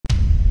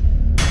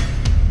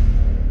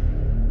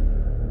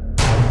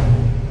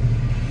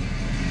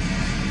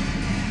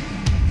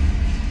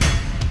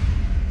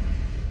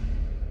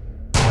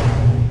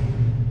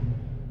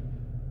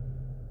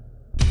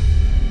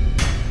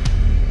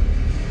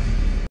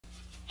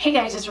Hey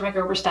guys, it's Rebecca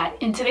Oberstadt.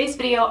 In today's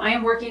video, I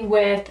am working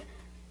with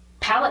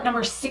palette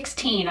number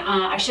 16.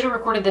 I should have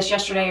recorded this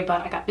yesterday,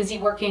 but I got busy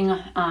working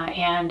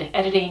and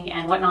editing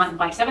and whatnot, and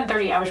by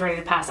 7:30 I was ready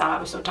to pass out. I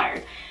was so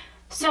tired.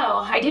 So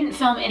I didn't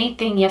film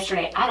anything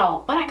yesterday at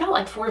all, but I got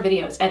like 4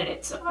 videos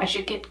edited, so I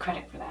should get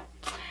credit for that.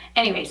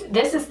 Anyways,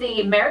 this is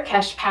the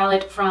Marrakesh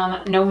palette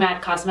from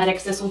Nomad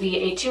Cosmetics. This will be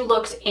a 2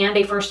 looks and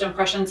a first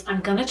impressions. I'm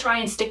gonna try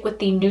and stick with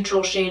the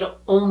neutral shade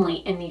only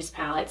in these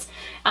palettes.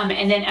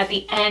 And then at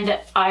the end,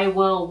 I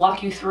will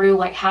walk you through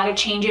like how to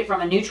change it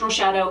from a neutral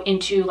shadow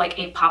into like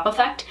a pop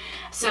effect.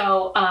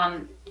 So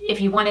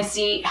if you wanna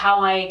see how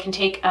I can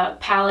take a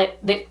palette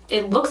that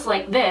it looks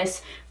like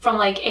this from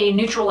like a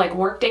neutral like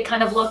workday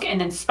kind of look and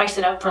then spice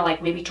it up for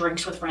like maybe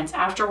drinks with friends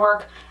after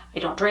work. I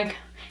don't drink,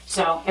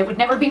 so it would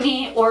never be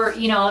me. Or,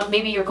 you know,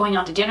 maybe you're going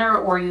out to dinner,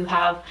 or you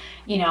have,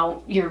 you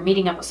know, you're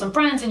meeting up with some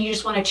friends and you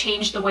just want to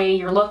change the way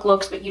your look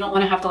looks, but you don't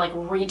want to have to like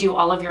redo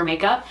all of your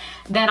makeup.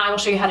 Then I will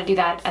show you how to do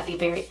that at the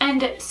very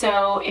end.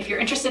 So if you're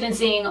interested in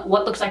seeing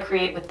what looks I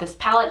create with this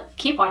palette,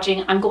 keep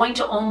watching. I'm not going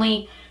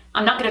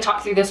to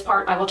talk through this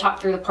part. I will talk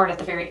through the part at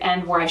the very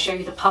end where I show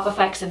you the pop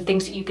effects and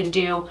things that you can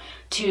do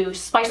to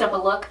spice up a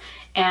look.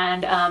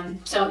 And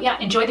so yeah,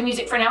 enjoy the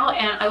music for now,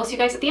 and I will see you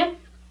guys at the end.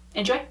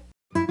 Enjoy.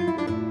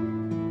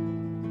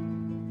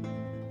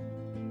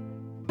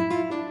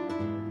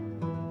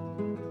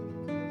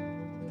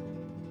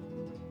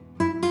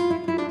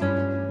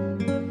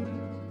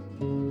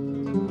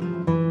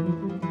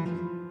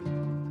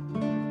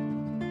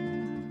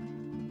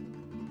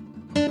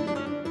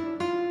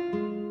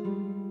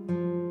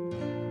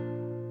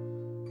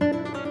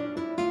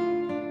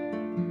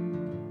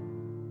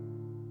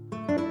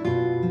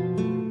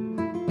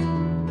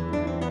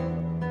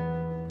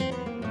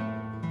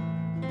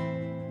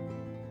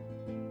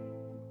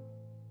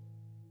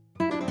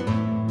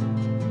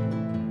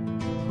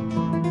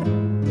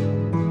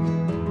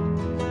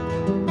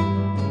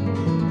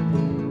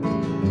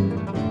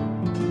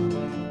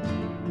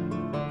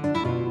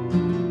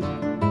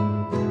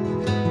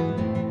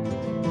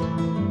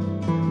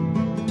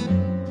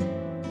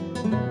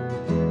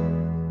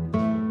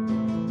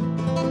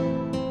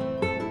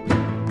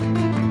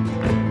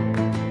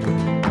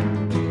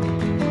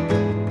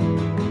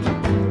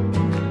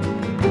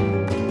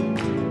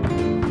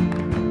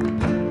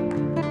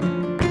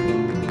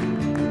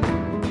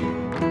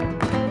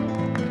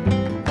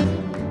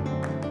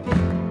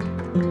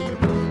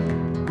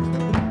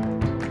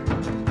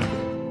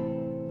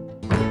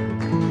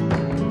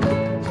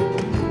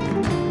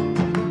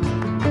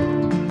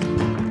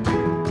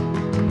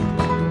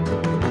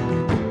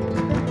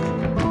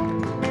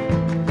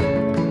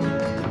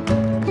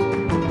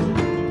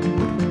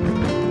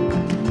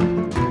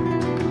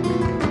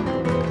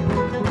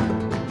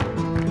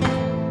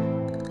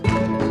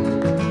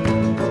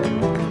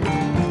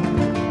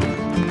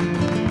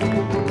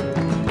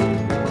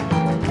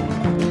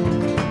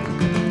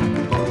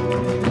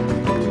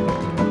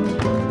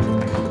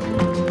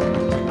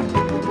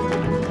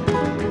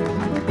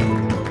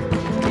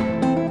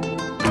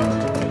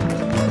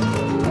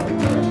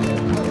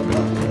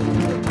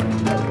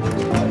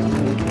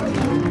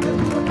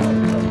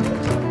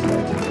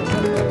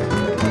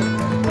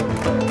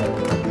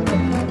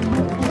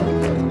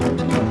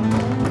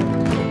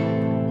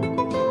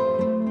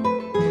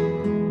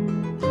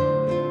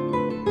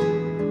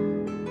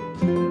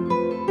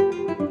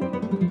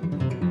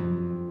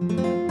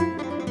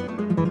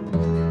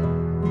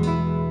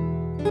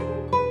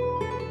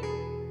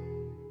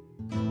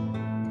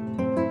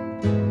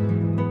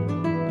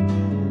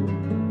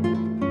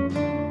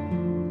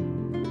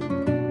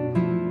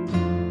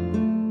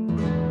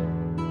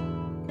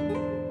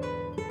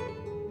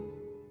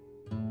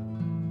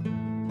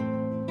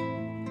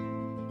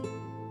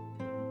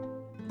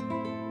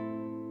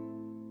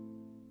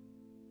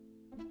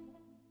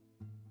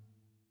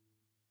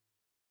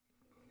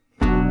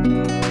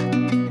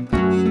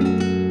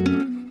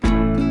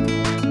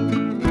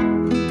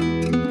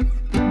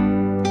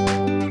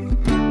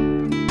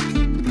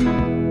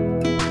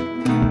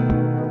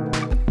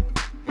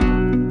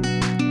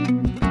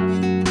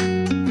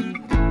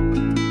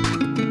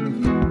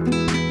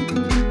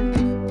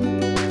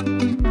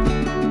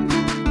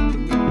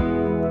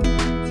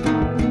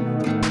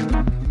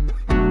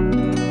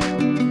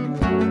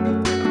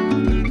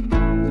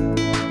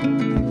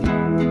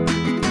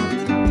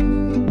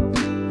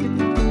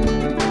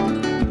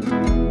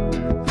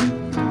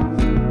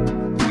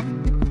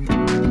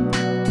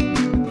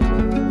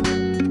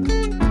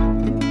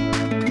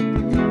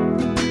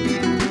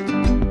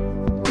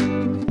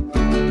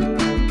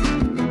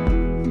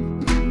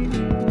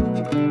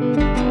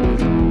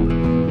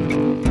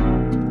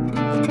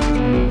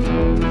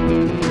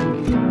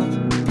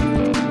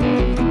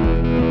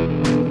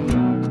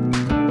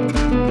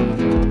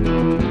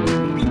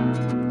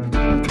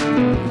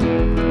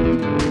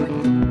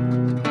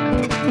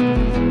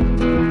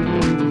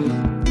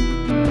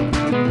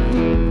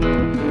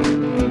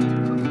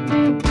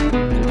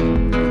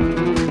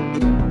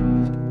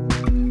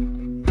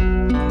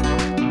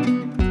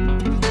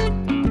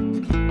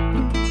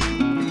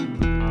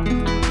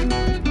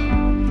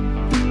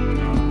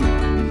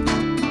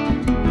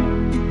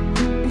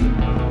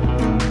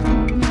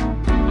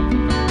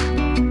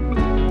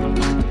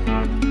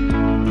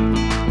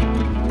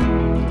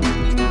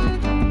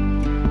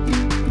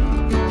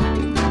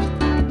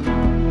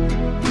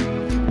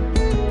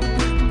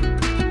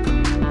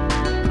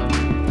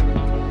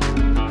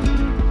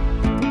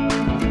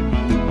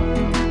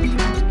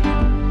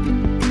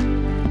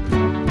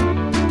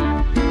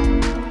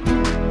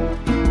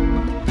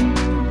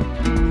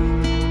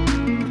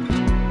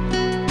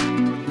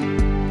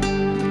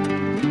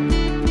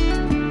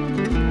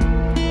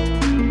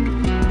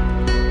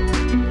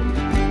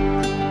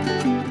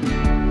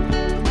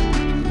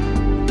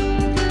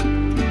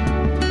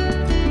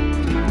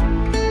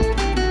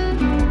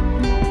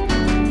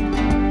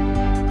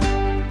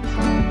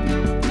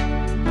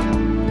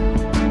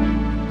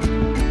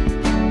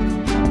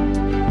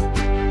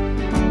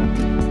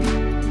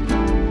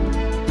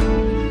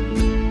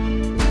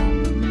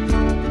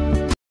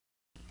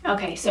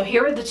 Okay, so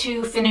here are the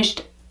two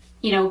finished,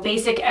 you know,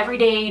 basic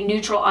everyday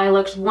neutral eye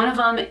looks. One of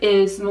them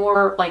is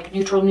more like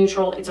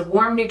neutral. It's a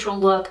warm neutral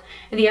look.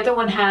 And the other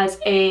one has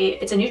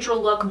it's a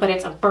neutral look, but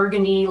it's a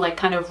burgundy, like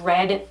kind of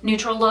red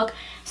neutral look.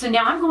 So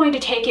now I'm going to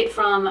take it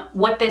from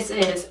what this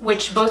is,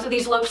 which both of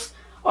these looks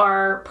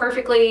are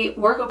perfectly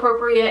work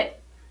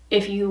appropriate.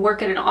 If you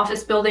work at an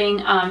office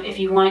building, if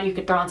you want, you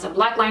could throw on some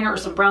black liner or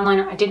some brown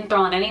liner. I didn't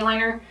throw on any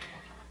liner.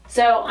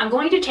 So I'm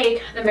going to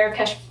take the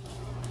Marrakesh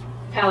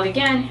palette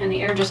again, and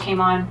the air just came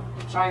on.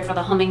 Sorry for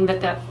the humming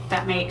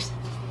that makes.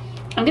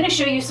 I'm going to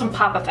show you some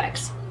pop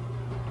effects.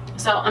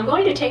 So I'm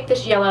going to take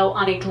this yellow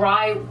on a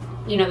dry,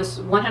 you know, this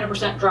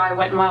 100% dry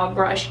Wet n Wild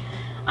brush.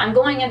 I'm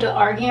going into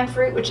Argan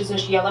Fruit, which is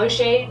this yellow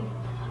shade.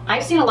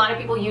 I've seen a lot of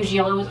people use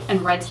yellows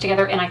and reds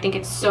together, and I think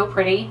it's so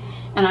pretty.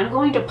 And I'm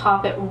going to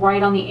pop it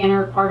right on the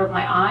inner part of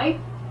my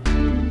eye.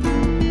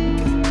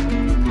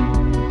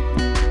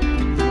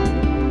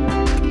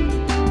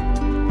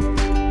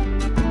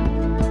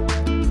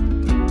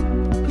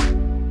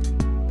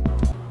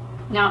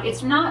 Now,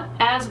 it's not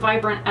as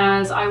vibrant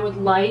as I would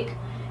like.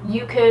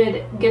 You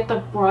could get the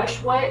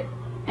brush wet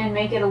and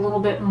make it a little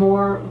bit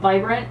more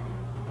vibrant.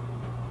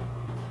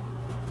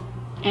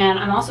 And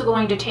I'm also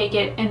going to take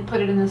it and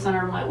put it in the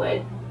center of my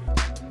lid.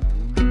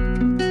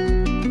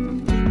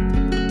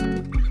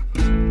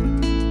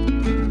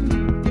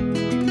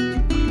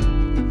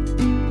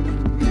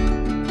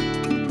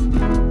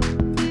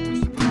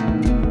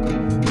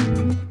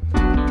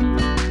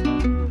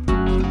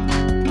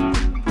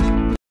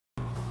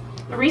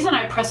 The reason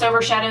I press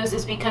over shadows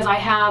is because I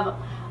have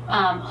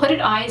hooded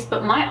eyes,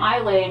 but my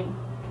eyelid,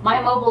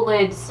 my mobile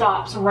lid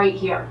stops right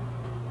here.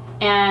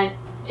 And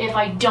if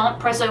I don't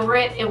press over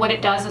it, what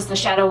it does is the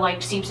shadow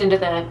like seeps into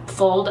the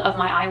fold of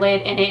my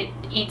eyelid and it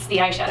eats the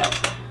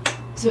eyeshadow.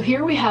 So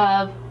here we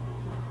have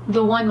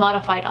the one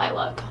modified eye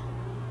look.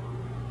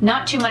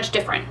 Not too much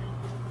different,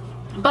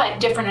 but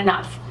different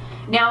enough.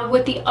 Now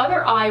with the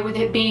other eye, with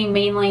it being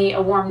mainly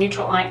a warm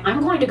neutral eye,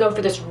 I'm going to go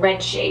for this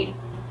red shade.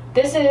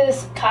 This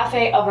is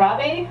Cafe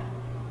Arabe.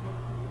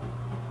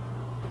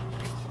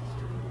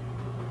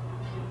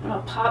 I'm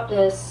gonna pop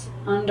this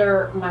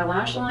under my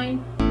lash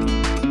line.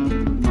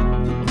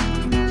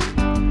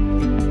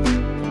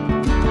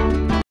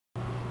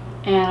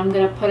 And I'm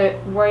gonna put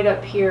it right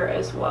up here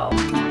as well.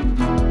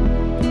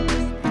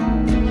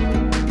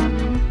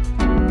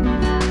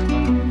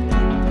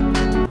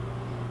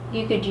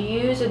 You could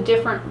use a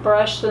different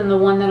brush than the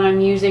one that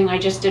I'm using. I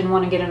just didn't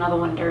want to get another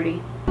one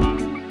dirty.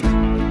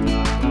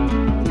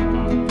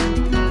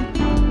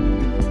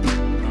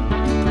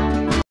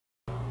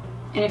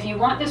 And if you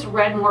want this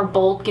red more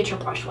bold, get your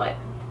brush wet.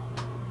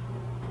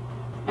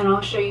 And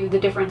I'll show you the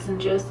difference in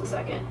just a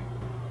second.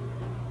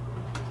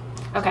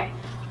 Okay,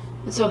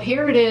 so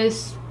here it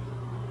is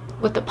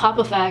with the pop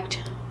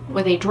effect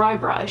with a dry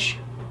brush.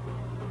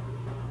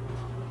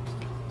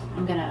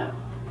 I'm gonna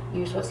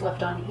use what's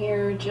left on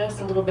here,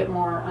 just a little bit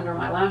more under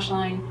my lash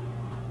line.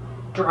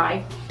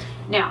 Dry.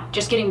 Now,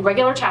 just getting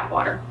regular tap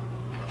water.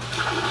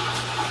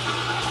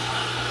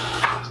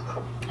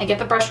 I get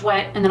the brush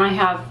wet, and then I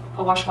have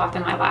a washcloth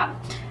in my lap.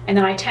 And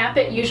then I tap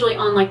it usually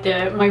on like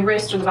my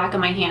wrist or the back of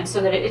my hand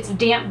so that it's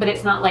damp, but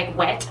it's not like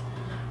wet.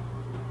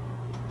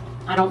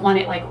 I don't want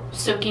it like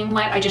soaking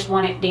wet, I just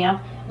want it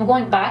damp. I'm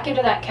going back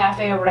into that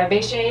Cafe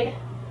Arabe shade.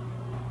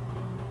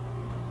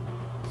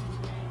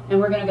 And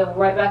we're gonna go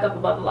right back up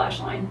above the lash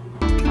line.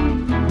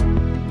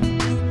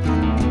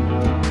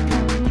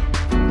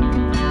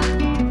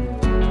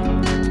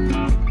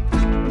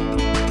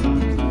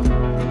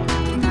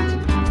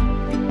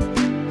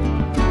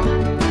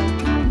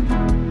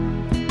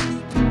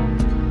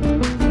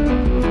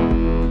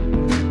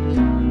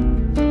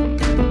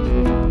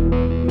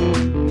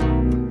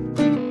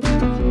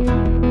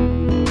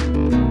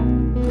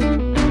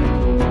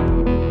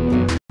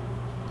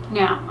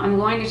 Now, I'm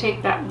going to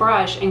take that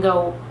brush and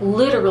go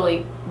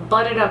literally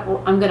butt it up.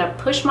 I'm going to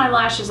push my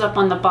lashes up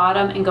on the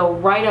bottom and go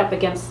right up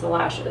against the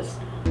lashes.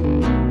 I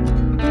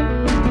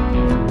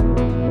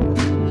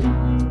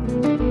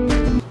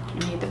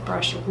need the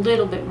brush a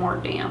little bit more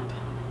damp.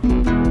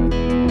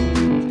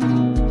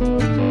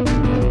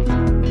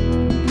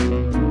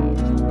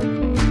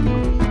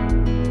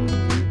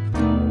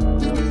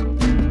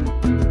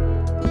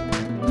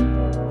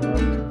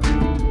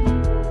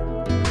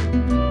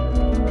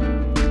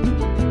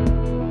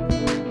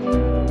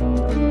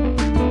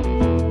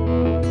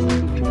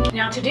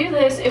 To do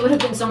this, it would have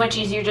been so much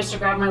easier just to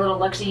grab my little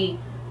Luxie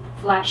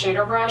flat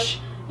shader brush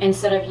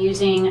instead of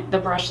using the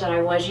brush that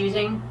I was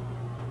using.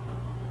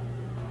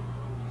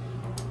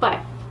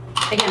 But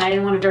again, I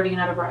didn't want to dirty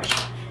another brush.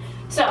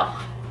 So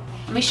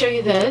let me show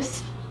you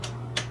this.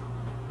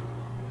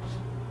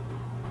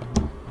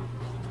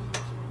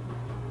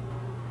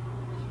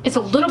 It's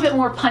a little bit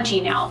more punchy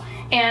now.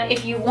 And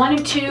if you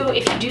wanted to,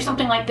 if you do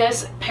something like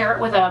this, pair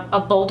it with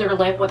a bolder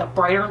lip, with a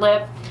brighter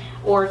lip,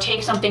 or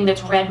take something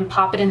that's red and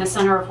pop it in the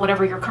center of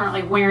whatever you're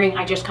currently wearing.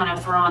 I just kind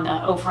of throw on the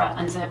Ofra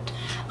unzipped.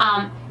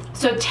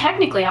 So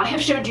technically I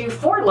have showed you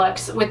 4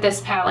 looks with this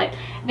palette.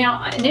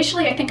 Now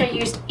initially I think I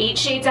used 8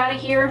 shades out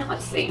of here.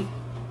 Let's see.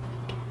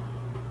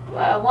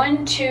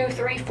 1, 2,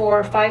 3,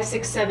 4, 5,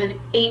 6,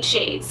 7, 8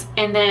 shades.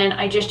 And then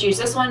I just use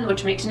this one,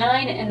 which makes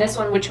 9, and this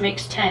one, which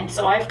makes 10.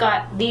 So I've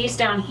got these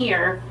down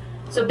here.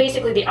 So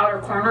basically the outer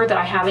corner that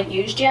I haven't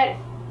used yet.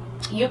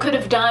 You could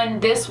have done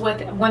this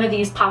with one of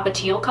these Papa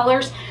Teal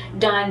colors,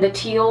 done the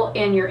teal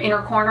in your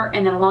inner corner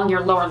and then along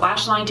your lower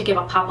lash line to give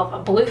a pop of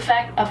a blue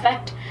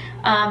effect.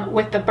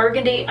 With the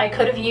burgundy, I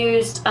could have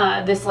used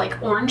this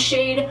like orange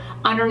shade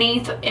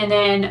underneath and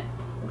then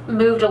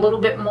moved a little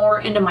bit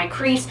more into my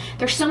crease.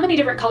 There's so many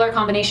different color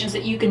combinations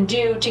that you can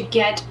do to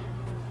get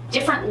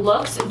different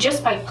looks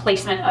just by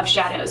placement of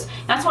shadows.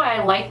 That's why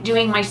I like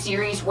doing my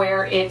series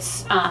where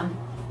it's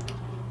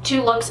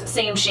 2 looks,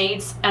 same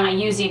shades, and I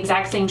use the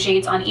exact same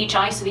shades on each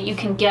eye so that you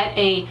can get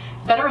a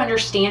better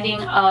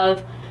understanding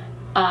of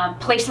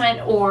placement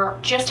or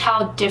just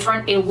how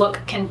different a look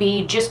can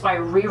be just by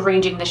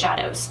rearranging the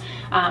shadows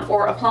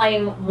or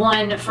applying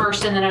one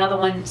first and then another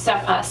one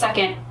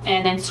second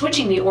and then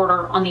switching the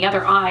order on the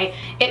other eye.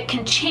 It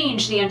can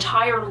change the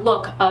entire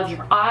look of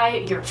your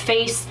eye, your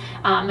face,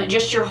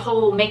 just your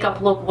whole makeup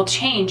look will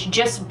change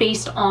just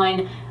based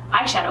on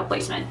eyeshadow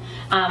placement.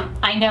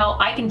 I know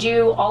I can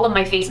do all of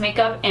my face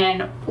makeup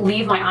and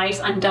leave my eyes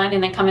undone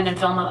and then come in and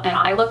film an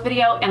eye look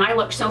video, and I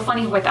look so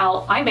funny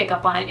without eye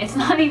makeup on it. It's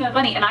not even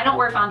funny, and I don't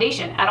wear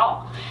foundation at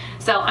all.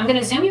 So I'm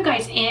gonna zoom you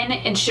guys in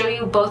and show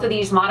you both of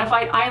these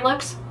modified eye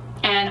looks,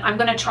 and I'm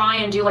gonna try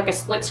and do like a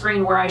split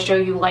screen where I show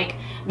you like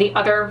the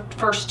other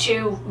first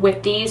 2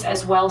 with these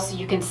as well so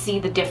you can see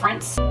the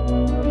difference.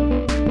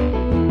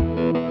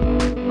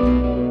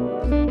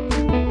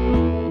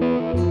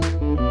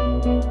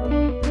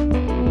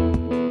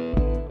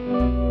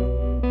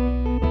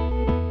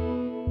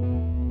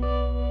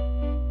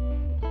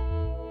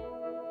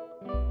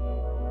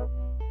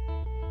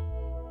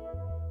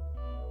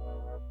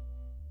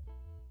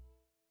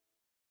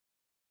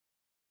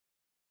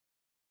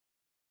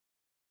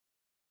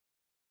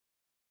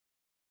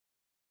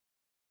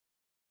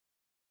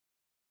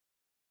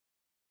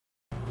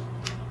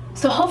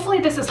 So hopefully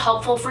this is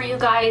helpful for you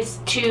guys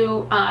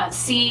to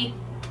see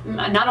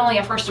not only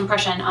a first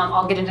impression,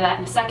 I'll get into that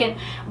in a second,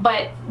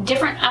 but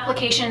different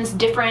applications,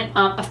 different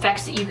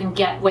effects that you can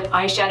get with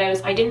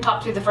eyeshadows. I didn't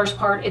talk through the first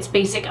part. It's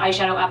basic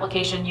eyeshadow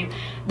application.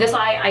 This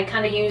eye, I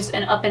kind of use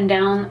an up and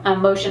down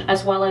motion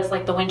as well as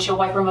like the windshield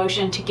wiper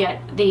motion to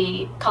get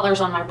the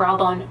colors on my brow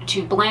bone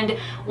to blend.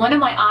 One of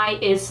my eye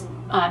is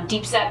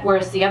deep set,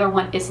 whereas the other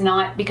one is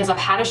not because I've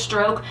had a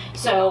stroke.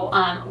 So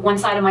one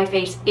side of my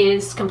face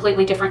is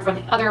completely different from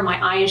the other.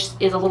 My eye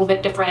is a little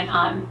bit different,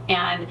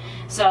 and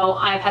so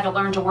I've had to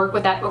learn to work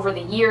with that over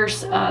the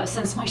years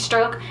since my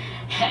stroke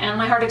and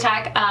my heart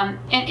attack.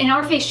 And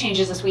our face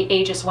changes as we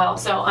age as well.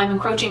 So I'm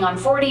encroaching on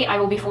 40. I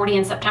will be 40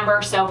 in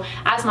September. So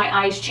as my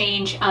eyes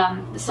change,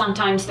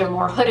 sometimes they're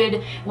more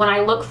hooded. When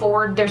I look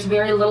forward, there's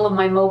very little of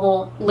my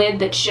mobile lid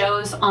that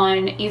shows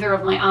on either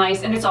of my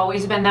eyes, and it's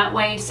always been that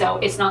way. So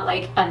it's not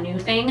like a new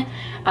thing,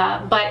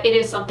 but it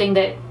is something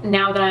that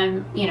now that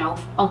I'm, you know,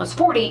 almost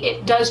 40,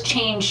 it does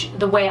change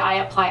the way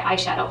I apply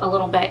eyeshadow a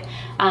little bit.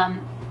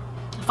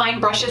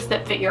 Find brushes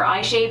that fit your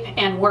eye shape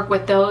and work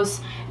with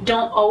those.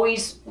 Don't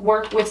always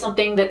work with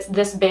something that's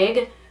this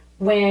big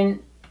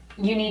when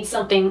you need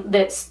something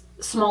that's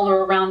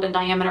smaller around in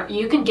diameter.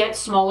 You can get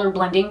smaller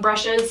blending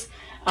brushes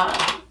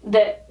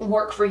that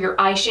work for your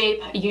eye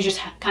shape. You just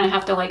kind of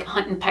have to like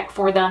hunt and peck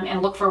for them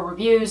and look for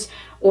reviews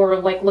or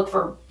like look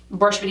for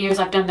brush videos.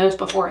 I've done those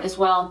before as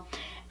well.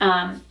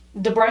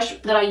 The brush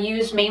that I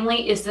use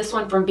mainly is this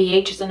one from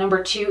BH. It's a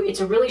number 2. It's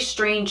a really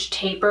strange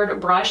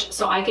tapered brush,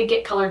 so I could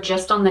get color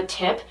just on the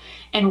tip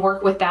and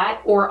work with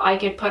that, or I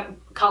could put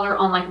color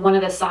on like one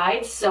of the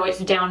sides so it's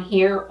down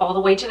here all the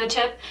way to the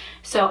tip.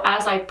 So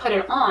as I put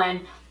it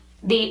on,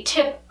 the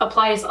tip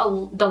applies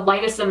the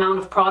lightest amount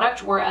of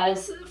product,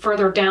 whereas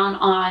further down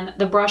on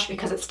the brush,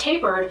 because it's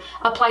tapered,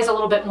 applies a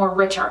little bit more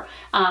richer.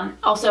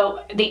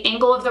 Also, the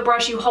angle of the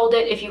brush you hold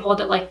it, if you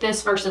hold it like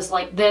this versus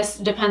like this,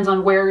 depends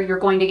on where you're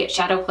going to get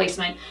shadow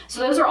placement.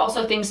 So those are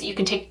also things that you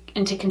can take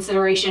into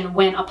consideration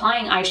when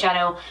applying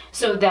eyeshadow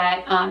so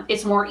that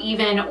it's more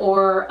even,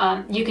 or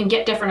you can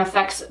get different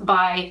effects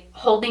by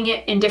holding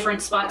it in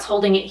different spots,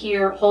 holding it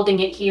here,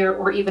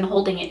 or even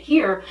holding it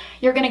here.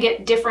 You're going to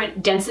get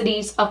different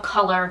densities of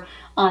color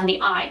on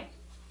the eye.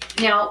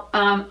 Now,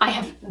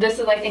 this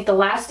is I think the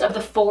last of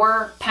the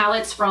 4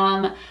 palettes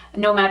from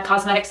Nomad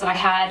Cosmetics that I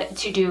had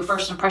to do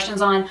first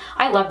impressions on.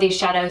 I love these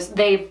shadows.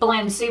 They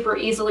blend super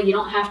easily. You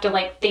don't have to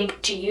like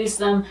think to use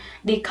them.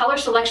 The color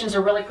selections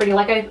are really pretty.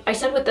 Like I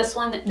said with this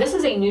one, this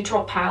is a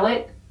neutral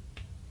palette.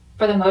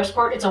 For the most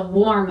part, it's a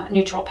warm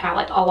neutral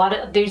palette. A lot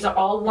of these are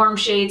all warm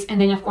shades,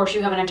 and then of course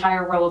you have an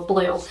entire row of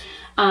blue.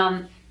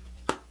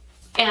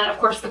 And of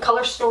course the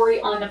color story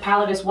on the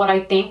palette is what I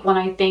think when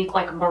I think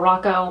like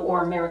Morocco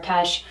or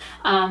Marrakesh.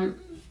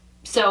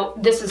 So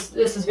this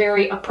is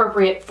very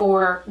appropriate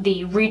for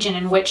the region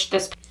in which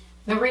this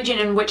the region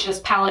in which this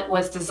palette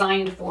was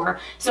designed for.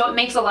 So it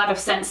makes a lot of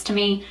sense to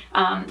me.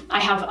 I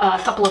have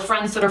a couple of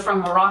friends that are from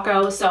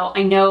Morocco, so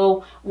I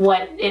know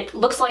what it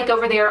looks like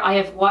over there. I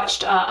have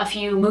watched a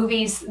few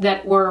movies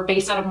that were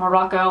based out of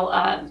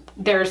Morocco.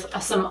 There's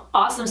some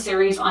awesome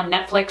series on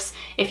Netflix.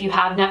 If you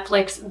have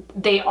Netflix,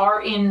 they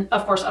are in,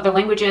 of course, other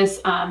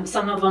languages.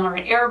 Some of them are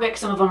in Arabic,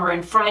 some of them are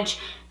in French,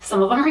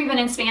 some of them are even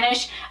in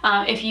Spanish.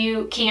 If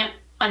you can't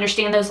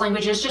understand those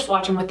languages, just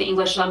watch them with the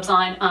English subs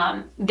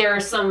on. There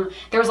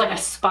was like a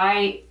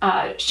spy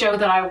show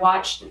that I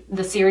watched.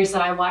 The series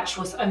that I watched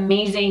was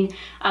amazing.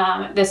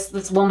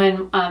 This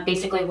woman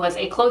basically was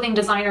a clothing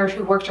designer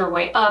who worked her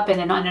way up and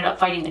then ended up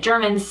fighting the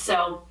Germans.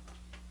 So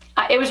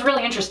it was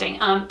really interesting.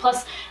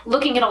 Plus,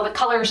 looking at all the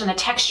colors and the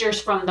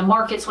textures from the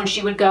markets when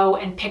she would go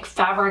and pick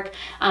fabric,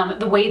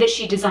 the way that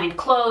she designed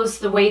clothes,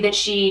 the way that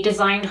she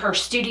designed her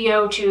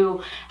studio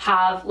to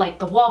have like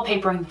the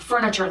wallpapering, the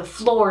furniture, the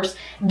floors.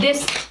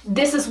 This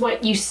is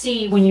what you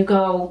see when you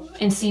go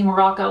and see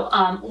Morocco.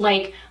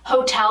 Like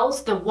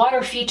hotels, the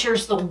water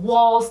features, the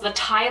walls, the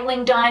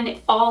tiling done,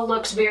 it all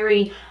looks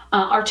very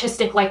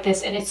artistic like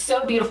this, and it's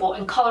so beautiful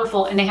and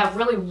colorful, and they have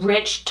really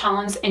rich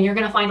tones, and you're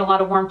going to find a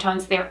lot of warm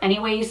tones there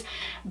anyways.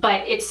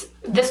 But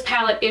this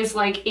palette is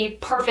like a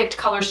perfect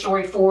color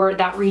story for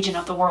that region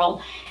of the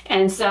world.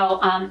 And so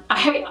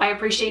I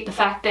appreciate the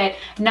fact that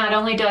not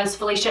only does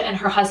Felicia and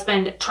her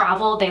husband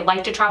travel, they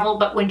like to travel,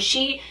 but when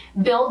she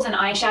builds an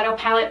eyeshadow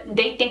palette,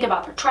 they think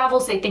about their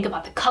travels, they think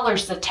about the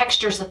colors, the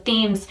textures, the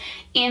themes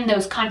in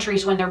those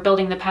countries when they're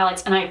building the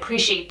palettes, and I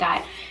appreciate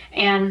that.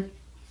 And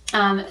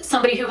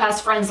somebody who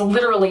has friends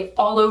literally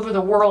all over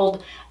the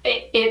world,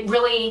 it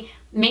really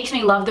makes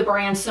me love the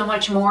brand so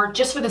much more,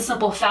 just for the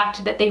simple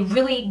fact that they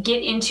really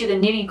get into the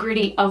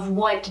nitty-gritty of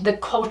what the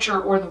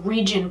culture or the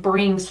region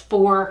brings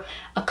for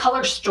a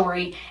color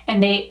story,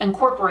 and they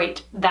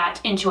incorporate that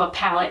into a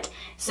palette.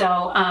 So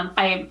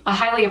I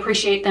highly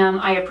appreciate them.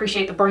 I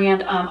appreciate the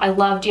brand. I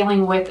love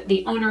dealing with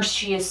the owner.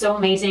 She is so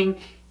amazing.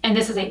 And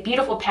this is a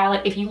beautiful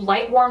palette if you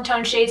like warm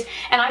tone shades.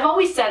 And I've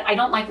always said I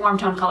don't like warm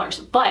tone colors,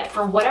 but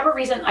for whatever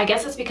reason, I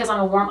guess it's because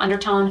I'm a warm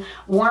undertone,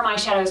 warm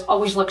eyeshadows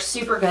always look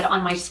super good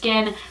on my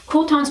skin.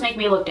 Cool tones make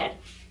me look dead.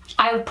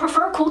 I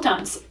prefer cool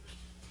tones.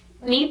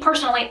 Me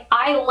personally,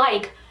 I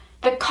like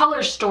the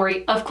color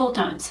story of cool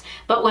tones,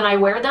 but when I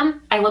wear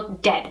them, I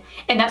look dead.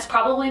 And that's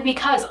probably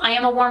because I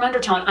am a warm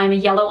undertone. I'm a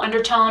yellow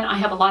undertone. I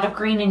have a lot of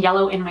green and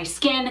yellow in my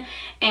skin,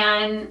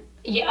 and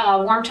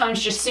warm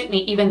tones just suit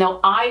me, even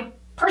though I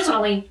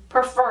personally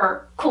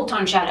prefer cool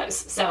tone shadows.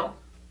 So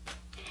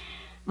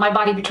my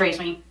body betrays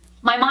me.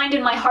 My mind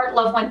and my heart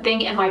love one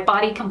thing, and my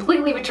body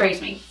completely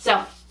betrays me.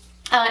 So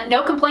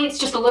no complaints,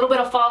 just a little bit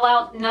of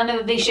fallout. None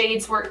of these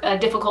shades were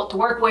difficult to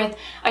work with.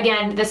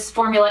 Again, this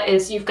formula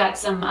is, you've got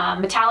some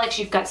metallics,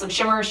 you've got some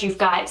shimmers, you've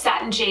got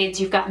satin shades,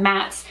 you've got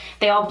mattes.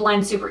 They all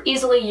blend super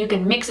easily. You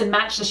can mix and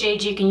match the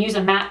shades. You can use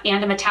a matte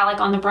and a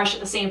metallic on the brush at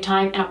the same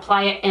time and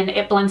apply it, and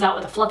it blends out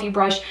with a fluffy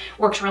brush.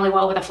 Works really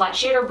well with a flat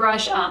shader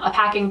brush, a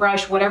packing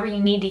brush, whatever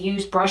you need to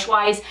use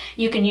brush-wise.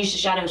 You can use the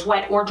shadows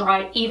wet or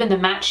dry. Even the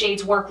matte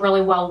shades work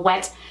really well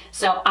wet.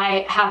 So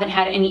I haven't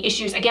had any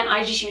issues. Again,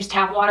 I just use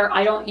tap water.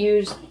 I don't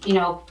use, you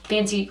know,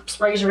 fancy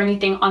sprays or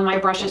anything on my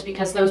brushes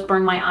because those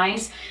burn my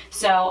eyes.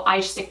 So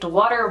I stick to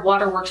water.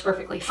 Water works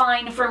perfectly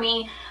fine for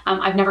me.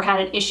 I've never had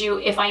an issue.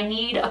 If I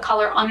need a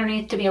color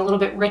underneath to be a little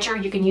bit richer,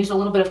 you can use a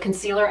little bit of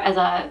concealer as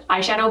a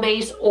eyeshadow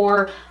base,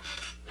 or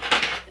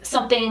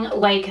something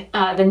like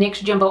the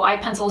NYX Jumbo eye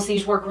pencils.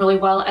 These work really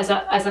well as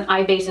an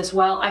eye base as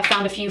well. I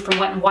found a few from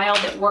Wet n Wild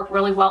that work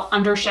really well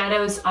under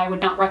shadows. I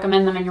would not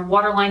recommend them in your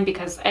waterline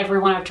because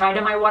everyone I've tried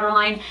in my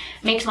waterline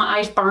makes my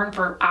eyes burn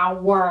for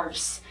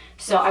hours.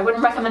 So I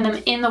wouldn't recommend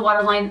them in the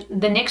waterline.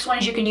 The NYX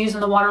ones you can use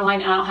in the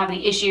waterline, and I don't have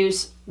any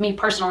issues. Me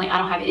personally, I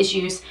don't have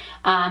issues.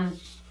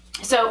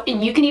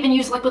 And you can even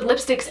use liquid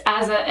lipsticks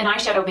as an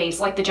eyeshadow base,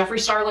 like the Jeffree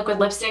Star liquid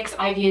lipsticks.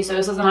 I've used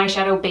those as an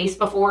eyeshadow base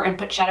before and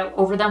put shadow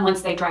over them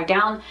once they dry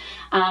down.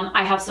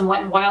 I have some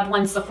Wet n Wild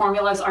ones. The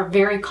formulas are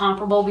very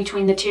comparable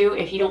between the two.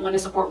 If you don't want to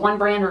support one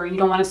brand or you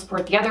don't want to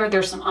support the other,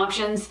 there's some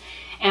options.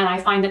 And I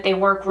find that they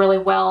work really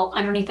well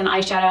underneath an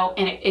eyeshadow,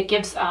 and it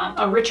gives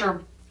a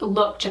richer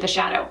look to the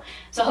shadow.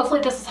 So hopefully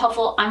this is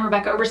helpful. I'm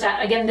Rebecca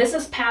Oberstadt. Again, this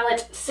is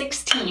palette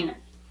 16.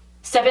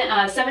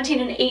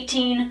 17 and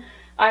 18.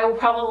 I will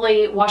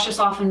probably wash this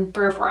off in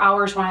 3 or 4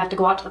 hours when I have to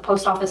go out to the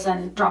post office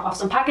and drop off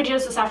some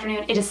packages this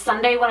afternoon. It is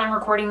Sunday when I'm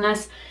recording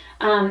this,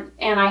 and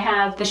I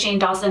have the Shane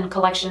Dawson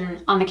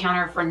collection on the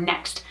counter for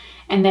next.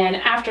 And then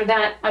after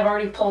that, I've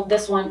already pulled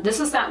this one. This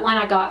is that one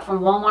I got from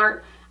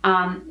Walmart.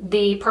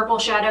 The purple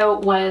shadow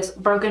was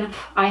broken.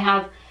 I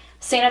have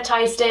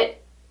sanitized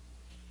it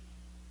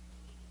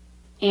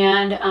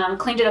and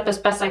cleaned it up as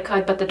best I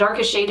could, but the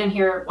darkest shade in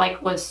here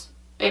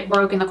it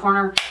broke in the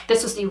corner.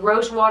 This was the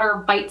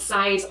Rosewater Bite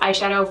Size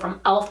eyeshadow from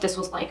e.l.f. This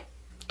was like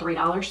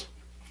 $3.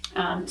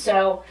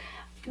 So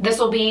this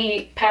will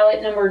be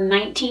palette number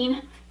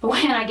 19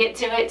 when I get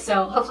to it.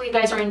 So hopefully you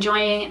guys are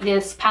enjoying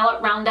this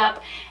palette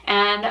roundup,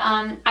 and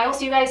I will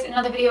see you guys in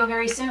another video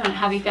very soon.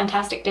 Have a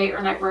fantastic day or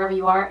night wherever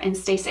you are, and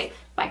stay safe.